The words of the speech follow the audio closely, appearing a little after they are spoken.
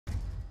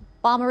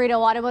Bommarito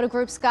Automotive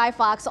Group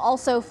Skyfox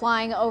also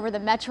flying over the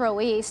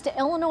Metro East.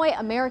 Illinois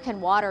American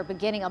Water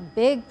beginning a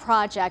big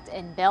project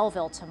in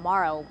Belleville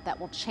tomorrow that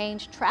will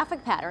change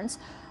traffic patterns.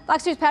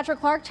 Fox News' Patrick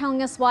Clark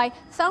telling us why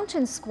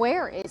Fountain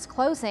Square is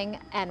closing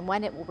and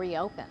when it will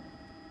reopen.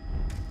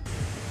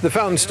 The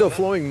fountain's still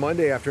flowing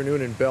Monday afternoon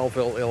in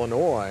Belleville,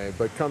 Illinois,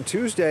 but come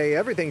Tuesday,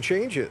 everything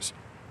changes.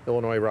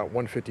 Illinois Route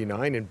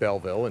 159 in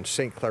Belleville and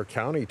St. Clair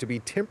County to be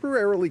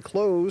temporarily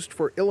closed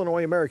for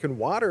Illinois American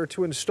Water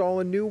to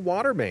install a new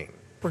water main.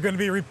 We're going to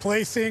be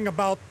replacing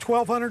about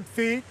 1,200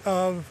 feet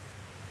of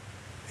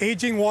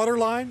aging water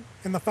line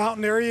in the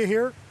fountain area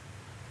here,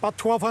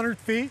 about 1,200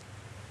 feet.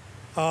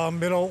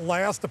 It'll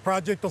last. The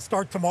project will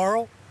start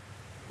tomorrow.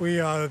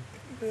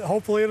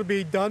 Hopefully it'll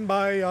be done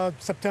by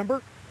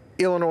September.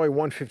 Illinois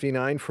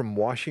 159 from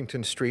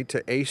Washington Street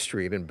to A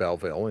Street in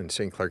Belleville in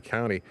St. Clair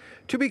County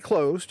to be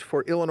closed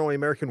for Illinois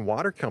American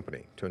Water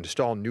Company to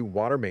install new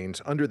water mains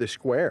under the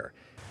square.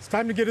 It's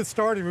time to get it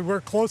started. We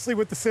work closely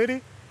with the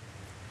city,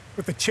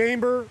 with the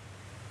chamber.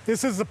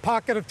 This is the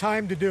pocket of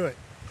time to do it.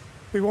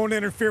 We won't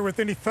interfere with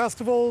any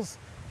festivals,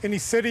 any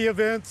city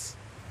events.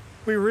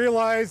 We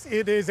realize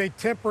it is a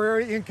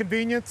temporary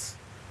inconvenience,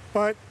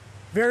 but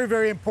very,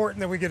 very important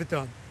that we get it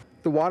done.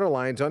 The water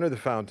lines under the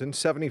fountain,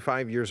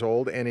 75 years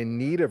old and in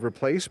need of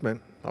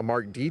replacement. A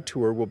marked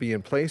detour will be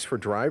in place for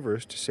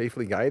drivers to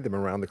safely guide them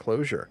around the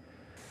closure.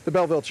 The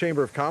Belleville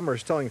Chamber of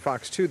Commerce telling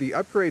Fox 2 the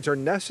upgrades are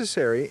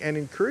necessary and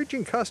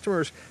encouraging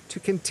customers to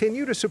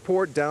continue to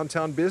support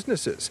downtown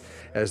businesses,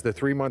 as the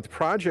 3-month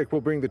project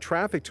will bring the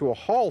traffic to a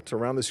halt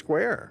around the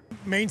square.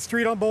 Main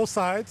Street on both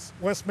sides,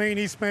 West Main,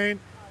 East Main,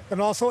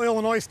 and also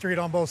Illinois Street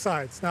on both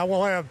sides. Now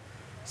we'll have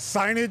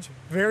signage,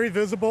 very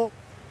visible.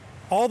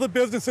 All the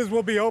businesses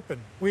will be open.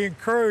 We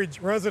encourage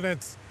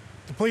residents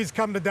to please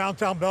come to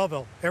downtown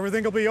Belleville.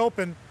 Everything will be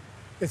open.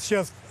 It's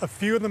just a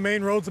few of the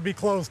main roads will be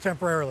closed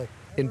temporarily.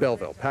 In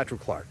Belleville,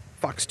 Patrick Clark,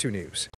 Fox 2 News.